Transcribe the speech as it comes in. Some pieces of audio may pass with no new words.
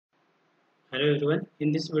Hello everyone,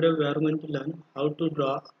 in this video we are going to learn how to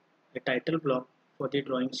draw a title block for the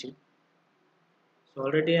drawing sheet. So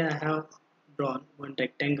already I have drawn one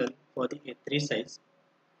rectangle for the A3 size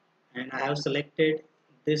and I have selected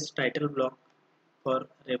this title block for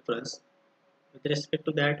reference. With respect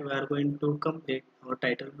to that we are going to complete our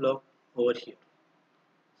title block over here.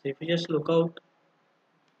 So if you just look out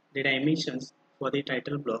the dimensions for the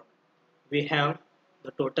title block, we have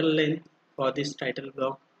the total length for this title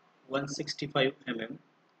block 165 mm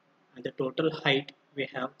and the total height we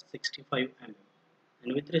have 65 mm,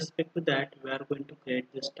 and with respect to that we are going to create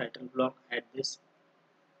this title block at this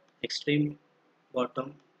extreme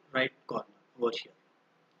bottom right corner over here.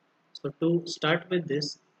 So to start with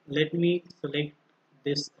this, let me select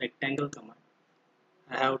this rectangle command.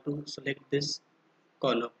 I have to select this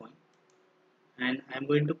corner point and I am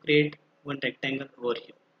going to create one rectangle over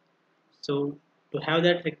here. So to have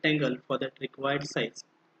that rectangle for that required size,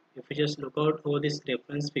 if you just look out over this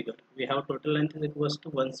reference figure, we have total length is equals to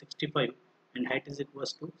 165 and height is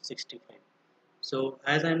equals to 65. So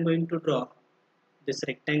as I am going to draw this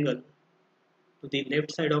rectangle to the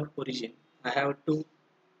left side of origin, I have to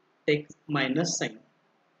take minus sign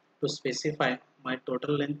to specify my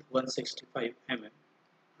total length 165 mm.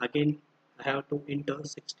 Again, I have to enter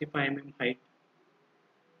 65 mm height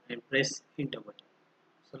and press enter button.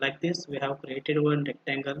 So like this we have created one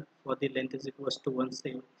rectangle for the length is equals to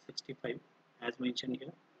 165 as mentioned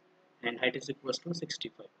here and height is equals to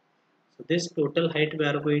 65. So this total height we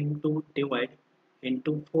are going to divide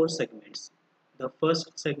into four segments. The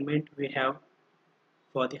first segment we have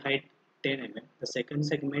for the height 10 mm, the second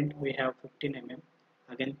segment we have 15 mm,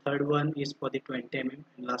 again third one is for the 20 mm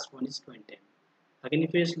and last one is 20 mm. Again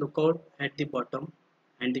if you just look out at the bottom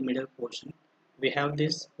and the middle portion, we have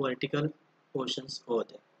this vertical portions over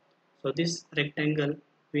there. So this rectangle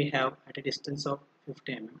we have at a distance of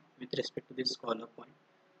 50 mm with respect to this corner point.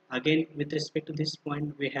 Again with respect to this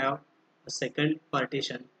point we have a second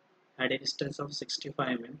partition at a distance of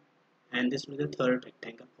 65 mm and this will be the third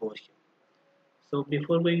rectangle over here. So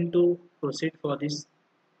before going to proceed for this,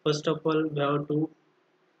 first of all we have to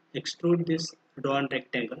extrude this drawn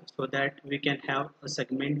rectangle so that we can have a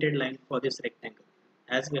segmented line for this rectangle.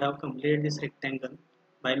 As we have completed this rectangle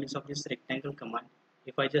by means of this rectangle command,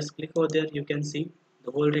 if I just click over there, you can see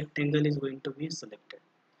the whole rectangle is going to be selected.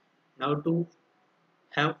 Now to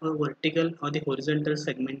have a vertical or the horizontal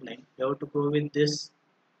segment line, you have to go with this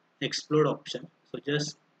explode option. So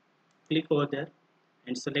just click over there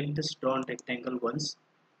and select this drawn rectangle once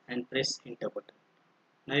and press enter button.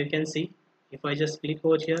 Now you can see if I just click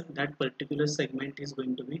over here, that particular segment is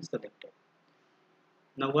going to be selected.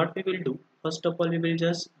 Now what we will do, first of all we will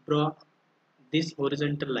just draw these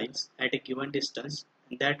horizontal lines at a given distance,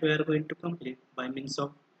 and that we are going to complete by means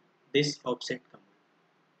of this offset command.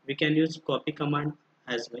 We can use copy command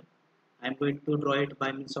as well. I am going to draw it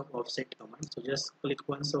by means of offset command. So just click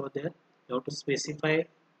once over there. You have to specify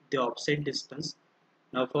the offset distance.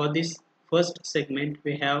 Now for this first segment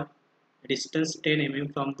we have a distance 10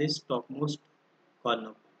 mm from this topmost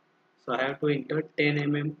corner. So I have to enter 10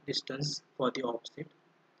 mm distance for the offset.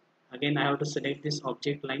 Again I have to select this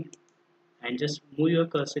object line and just move your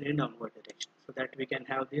cursor in downward direction so that we can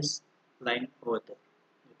have this line over there.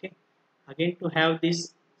 Okay. Again to have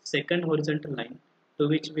this second horizontal line to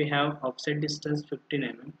which we have offset distance 15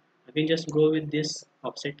 mm. Again just go with this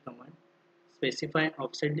offset command. Specify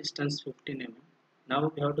offset distance 15 mm.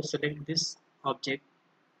 Now you have to select this object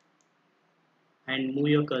and move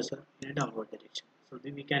your cursor in a downward direction. So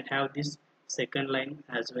that we can have this second line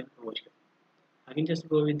as well over here. Again just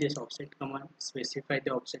go with this offset command, specify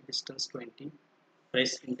the offset distance 20,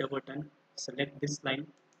 press enter button, select this line,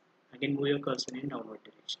 again move your cursor in downward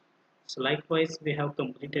direction. So likewise we have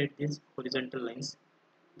completed these horizontal lines.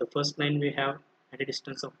 The first line we have at a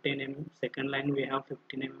distance of 10 mm, second line we have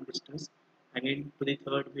 15 mm distance, again to the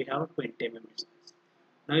third we have 20 mm distance.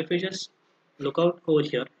 Now if we just look out over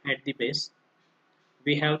here at the base,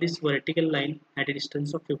 we have this vertical line at a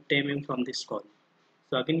distance of 50 mm from this column.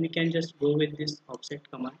 So again we can just go with this offset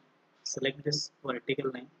command, select this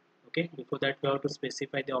vertical line. Okay, before that we have to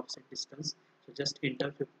specify the offset distance. So just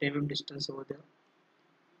enter 50 mm distance over there.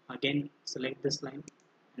 Again select this line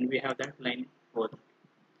and we have that line over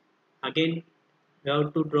there. Again we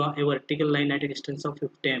have to draw a vertical line at a distance of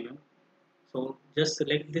 50 mm. So just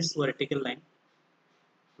select this vertical line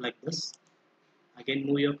like this. Again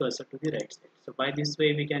move your cursor to the right side. So by this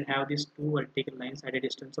way we can have these two vertical lines at a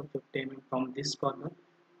distance of 50 mm from this corner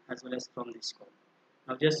as well as from this corner.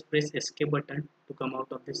 Now just press escape button to come out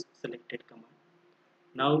of this selected command.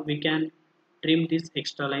 Now we can trim these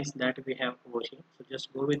extra lines that we have over here. So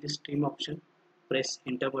just go with this trim option, press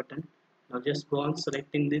enter button. Now just go on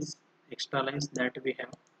selecting these extra lines that we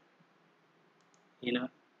have in a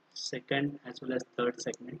second as well as third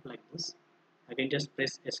segment like this. Again just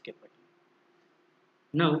press escape button.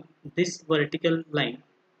 Now this vertical line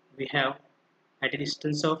we have at a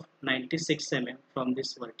distance of 96 mm from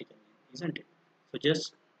this vertical line, isn't it? So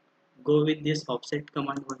just go with this offset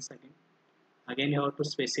command once again. Again you have to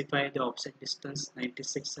specify the offset distance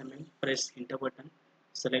 96 mm, press enter button,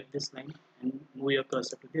 select this line and move your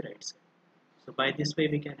cursor to the right side. So by this way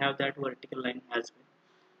we can have that vertical line as well.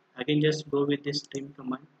 Again just go with this trim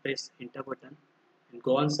command, press enter button and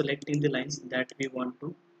go on selecting the lines that we want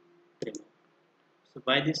to trim out. So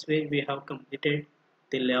by this way we have completed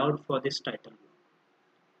the layout for this title block.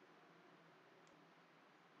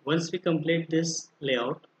 Once we complete this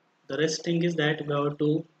layout, the rest thing is that we have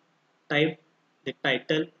to type the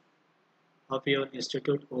title of your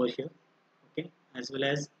institute over here, okay, as well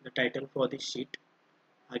as the title for the sheet.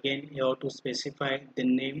 Again you have to specify the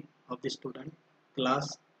name of the student,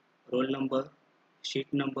 class, roll number,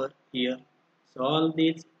 sheet number, year. So all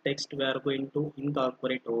these text we are going to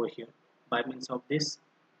incorporate over here by means of this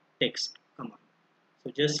text command.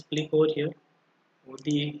 So just click over here. Over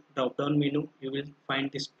the drop down menu you will find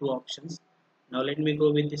these two options. Now let me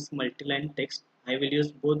go with this multi-line text. I will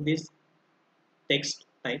use both these text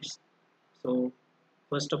types. So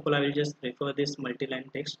first of all I will just refer this multi-line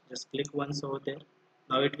text. Just click once over there.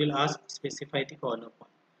 Now it will ask specify the corner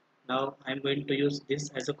point. Now I am going to use this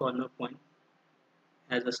as a corner point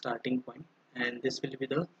as a starting point, and this will be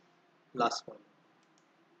the last point.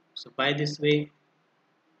 So by this way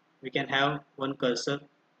we can have one cursor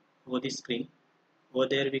over the screen. Over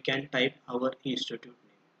there we can type our institute name.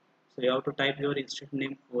 So you have to type your institute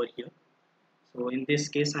name over here. So in this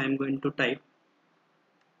case I am going to type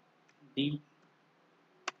DK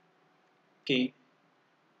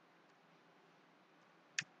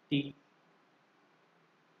TE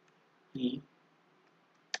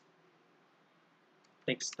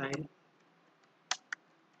Textile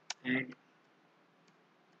and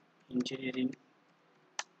Engineering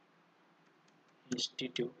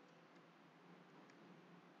Institute,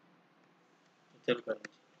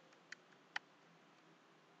 Italkaranji.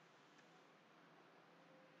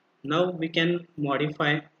 Now we can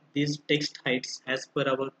modify these text heights as per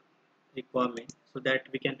our requirement so that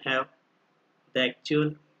we can have the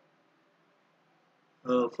actual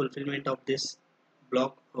fulfillment of this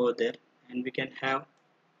block over there, and we can have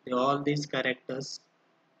all these characters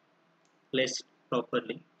placed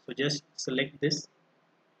properly. So just select this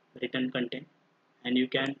written content and you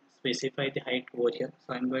can specify the height over here.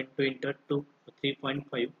 So I'm going to enter to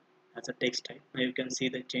 3.5 as a text height. Now you can see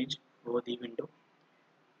the change over the window.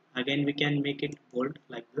 Again we can make it bold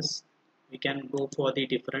like this. We can go for the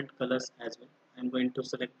different colors as well. I'm going to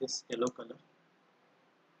select this yellow color.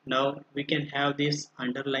 Now we can have these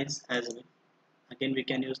underlines as well. Again we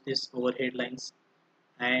can use this overhead lines,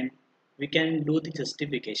 and we can do the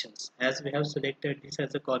justifications as we have selected this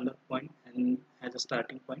as a corner point and as a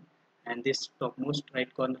starting point, and this topmost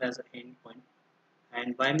right corner as an end point.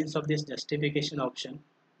 And by means of this justification option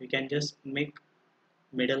we can just make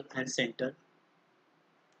middle and center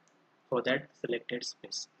for that selected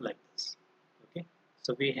space like this. Okay,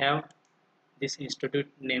 so we have this institute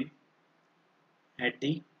name at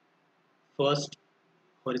the first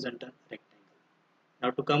horizontal rectangle. Now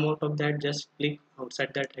to come out of that, just click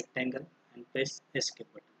outside that rectangle and press escape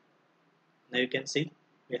button. Now you can see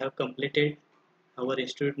we have completed our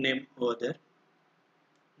institute name over there.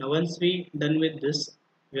 Now once we done with this,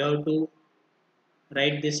 we have to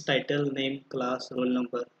write this title, name, class, roll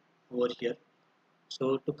number over here.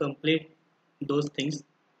 So to complete those things,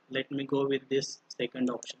 let me go with this second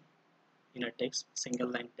option in a text, single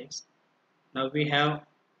line text. Now we have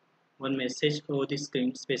one message over the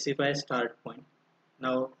screen, specify start point.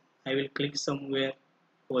 Now I will click somewhere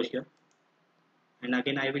over here, and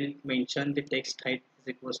again I will mention the text height is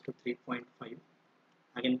equals to 3.5.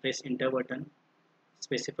 Again press enter button,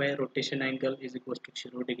 specify rotation angle is equals to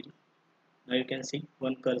 0 degree. Now you can see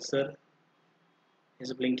one cursor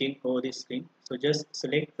is blinking over the screen. So just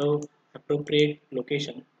select the appropriate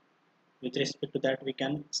location. With respect to that we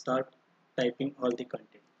can start typing all the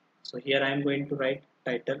content. So here I am going to write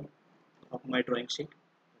title of my drawing sheet.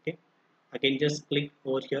 Okay, again just click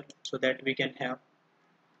over here so that we can have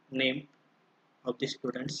name of the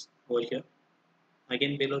students over here.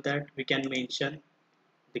 Again below that we can mention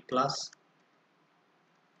the class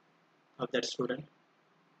of that student.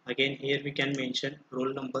 Again here we can mention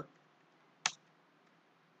roll number.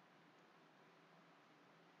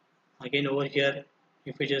 Again over here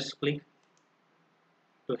if we just click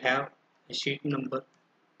to have a sheet number,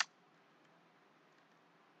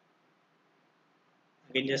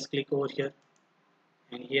 Again just click over here,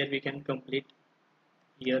 and here we can complete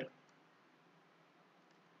here.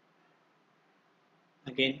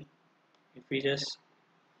 Again, if we just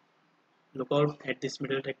look out at this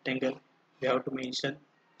middle rectangle, we have to mention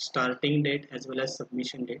starting date as well as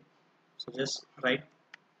submission date. So just write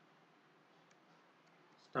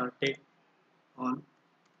start date on.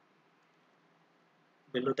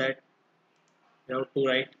 Below that we have to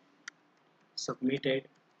write submitted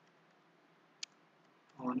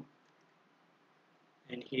on,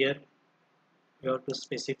 and here we have to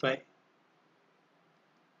specify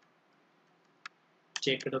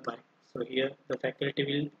checked by. So here the faculty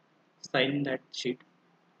will sign that sheet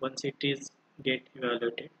once it is get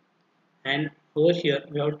evaluated. And over here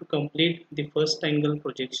we have to complete the first angle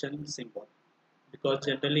projection symbol, because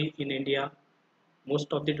generally in India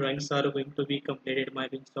most of the drawings are going to be completed by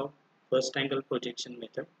means of first angle projection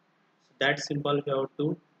method. So that symbol we have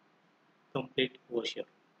to complete over here.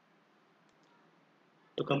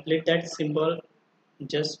 To complete that symbol,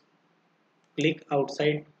 just click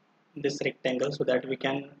outside this rectangle so that we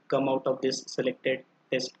can come out of this selected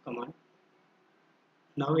test command.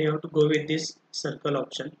 Now we have to go with this circle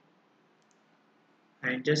option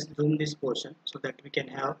and just zoom this portion so that we can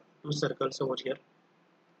have two circles over here.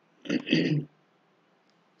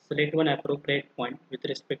 Select one appropriate point with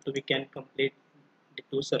respect to we can complete the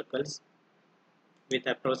two circles with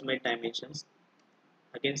approximate dimensions.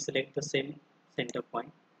 Again select the same center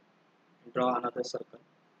point and draw another circle.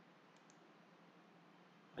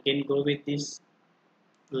 Again go with this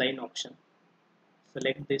line option.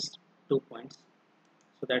 Select these 2 points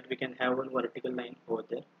so that we can have one vertical line over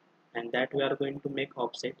there, and that we are going to make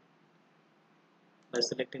offset by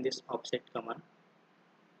selecting this offset command.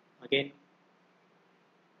 Again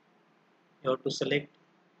you have to select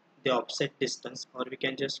the offset distance, or we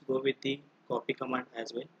can just go with the copy command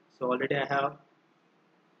as well. So already I have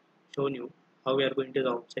shown you how we are going to the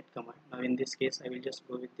offset command. Now in this case I will just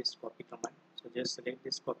go with this copy command. So just select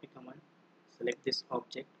this copy command, select this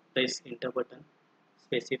object, press enter button,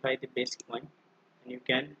 specify the base point, and you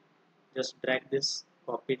can just drag this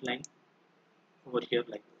copied line over here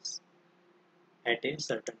like this at a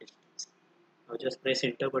certain distance. Now just press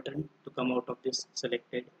enter button to come out of this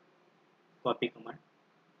selected copy command.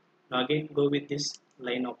 Now again go with this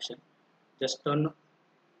line option. Just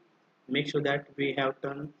make sure that we have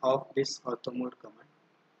turned off this ortho mode command.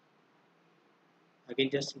 Again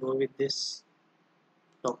just go with this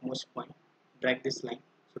topmost point, drag this line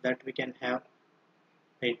so that we can have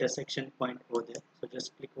the intersection point over there. So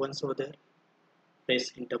just click once over there,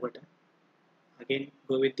 press enter button. Again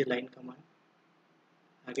go with the line command.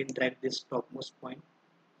 Again drag this topmost point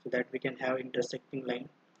so that we can have intersecting line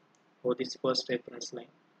for this first reference line.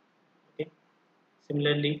 Okay.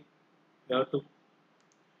 Similarly, we have to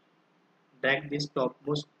drag these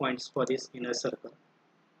topmost points for this inner circle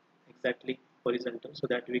exactly horizontal so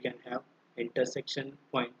that we can have intersection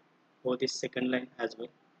point for this second line as well.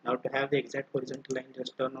 Now to have the exact horizontal line,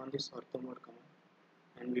 just turn on this ortho mode command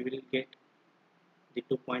and we will get the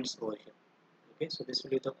 2 points over here. Okay, so this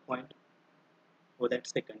will be the point for that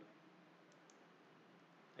second line.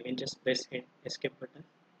 Again just press escape button.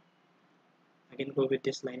 Again go with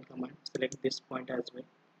this line command, select this point as well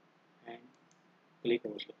and click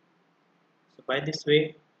over here. So by this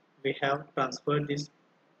way we have transferred these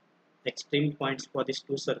extreme points for these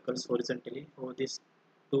two circles horizontally over this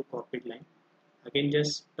two copied line. Again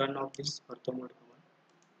just turn off this ortho mode command,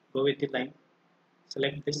 go with the line,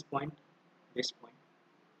 select this point,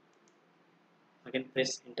 again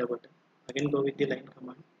press enter button. Again go with the line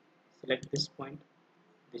command, select this point.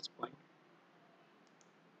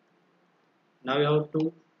 Now you have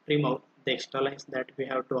to trim out the extra lines that we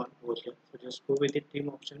have drawn over here. So just go with the trim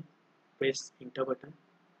option, press enter button.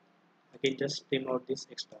 Again just trim out these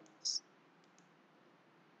extra lines.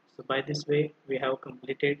 So by this way we have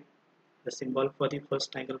completed the symbol for the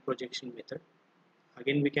first angle projection method.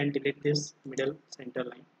 Again we can delete this middle center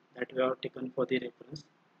line that we have taken for the reference.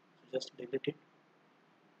 So just delete it.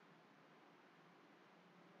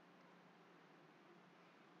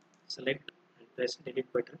 Select and press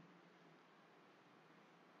delete button.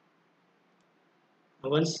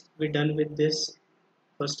 Now once we're done with this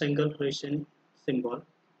first angle projection symbol,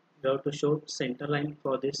 we have to show center line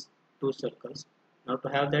for these two circles. Now to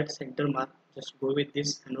have that center mark, just go with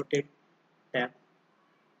this annotate tab.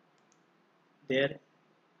 There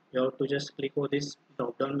you have to just click over this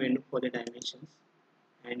drop down menu for the dimensions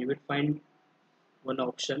and you will find one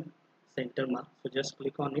option, center mark. So just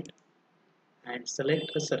click on it and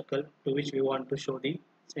select a circle to which we want to show the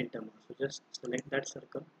center mark. So just select that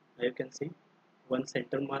circle. Now you can see one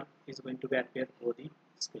center mark is going to be appear over the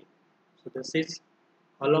screen. So this is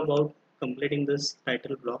all about completing this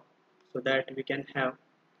title block so that we can have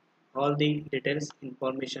all the details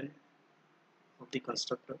information of the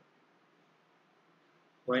constructor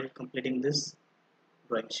while completing this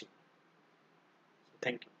drawing sheet.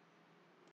 Thank you.